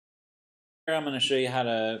Here I'm going to show you how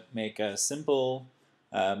to make a simple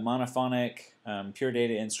monophonic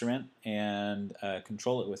Puredata instrument and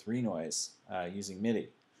control it with Renoise using MIDI.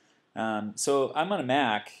 So I'm on a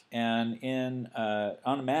Mac, and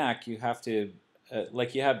on a Mac you have to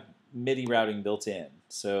you have MIDI routing built in.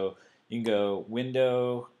 So you can go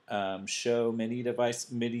Window, Show MIDI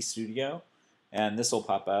Device, MIDI Studio, and this will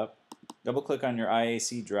pop up. Double click on your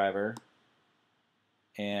IAC driver,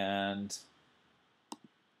 and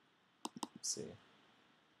let's see.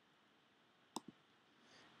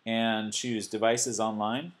 And choose Devices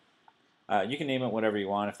Online. You can name it whatever you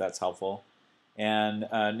want if that's helpful. And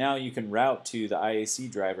now you can route to the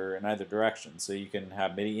IAC driver in either direction. So you can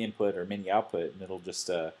have MIDI input or MIDI output, and it'll just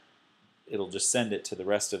send it to the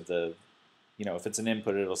rest of the, if it's an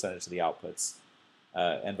input, it'll send it to the outputs,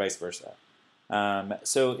 and vice versa.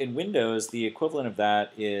 So in Windows, the equivalent of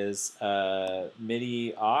that is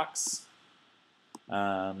MIDI aux.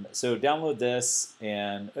 So download this,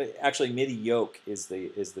 and actually MIDI Yoke is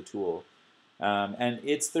the tool, and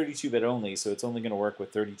it's 32-bit only, so it's only going to work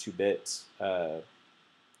with 32-bit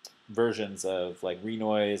versions of like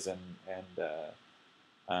Renoise and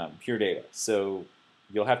Puredata. So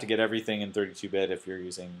you'll have to get everything in 32-bit if you're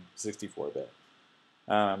using 64-bit.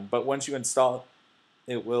 But once you install it,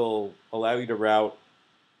 it will allow you to route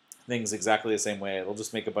things exactly the same way. It'll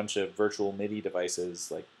just make a bunch of virtual MIDI devices,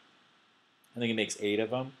 like I think it makes 8 of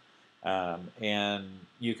them, and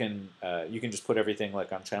you can just put everything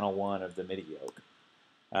like on channel 1 of the MIDI Yoke.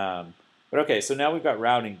 But okay, so now we've got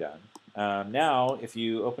routing done. Now, if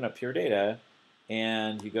you open up Puredata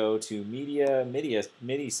and you go to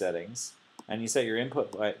MIDI settings, and you set your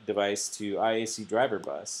input device to IAC driver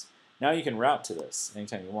bus, now you can route to this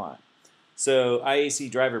anytime you want. So IAC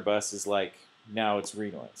driver bus is like, now it's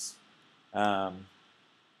Renoise.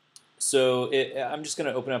 So I'm just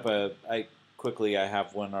going to open up quickly, I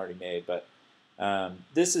have one already made, but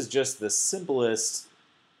this is just the simplest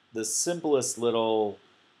little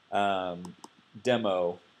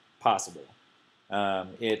demo possible.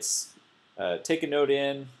 It's take a note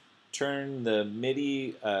in, turn the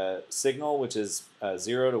MIDI signal, which is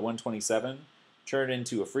 0 to 127, turn it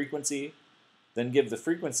into a frequency, then give the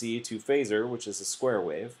frequency to phaser, which is a square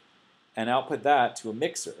wave, and output that to a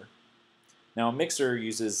mixer. Now a mixer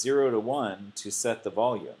uses 0 to 1 to set the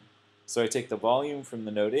volume. So I take the volume from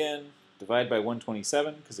the note in, divide by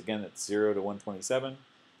 127, because again it's 0 to 127.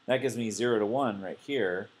 That gives me 0 to 1 right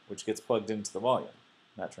here, which gets plugged into the volume.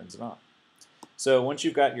 That turns it on. So once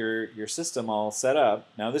you've got your system all set up,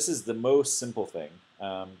 now this is the most simple thing.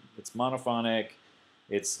 It's monophonic,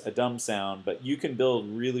 it's a dumb sound, but you can build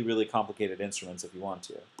really, really complicated instruments if you want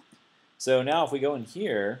to. So now if we go in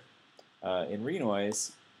here, in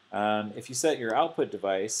Renoise, if you set your output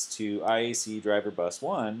device to IAC driver bus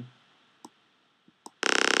 1,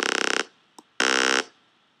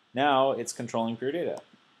 now it's controlling Puredata.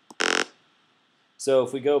 So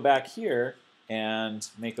if we go back here and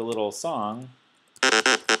make a little song,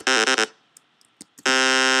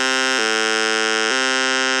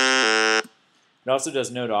 it also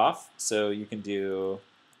does note off, so you can do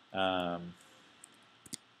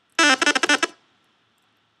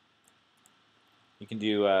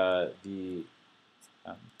the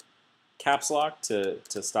caps lock to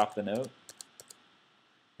stop the note,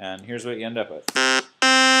 and here's what you end up with.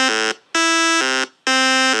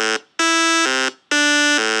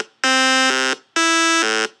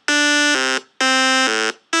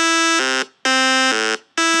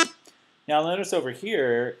 Now notice over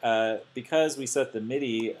here, because we set the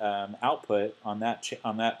MIDI output on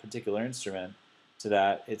that particular instrument to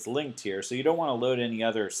that, it's linked here. So you don't want to load any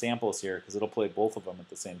other samples here because it'll play both of them at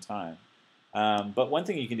the same time. But one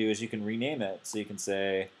thing you can do is you can rename it. So you can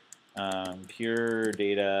say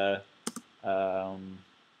Puredata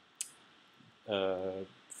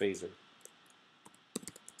phaser.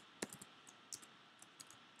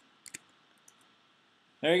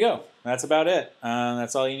 There you go. That's about it.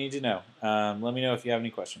 That's all you need to know. Let me know if you have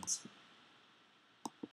any questions.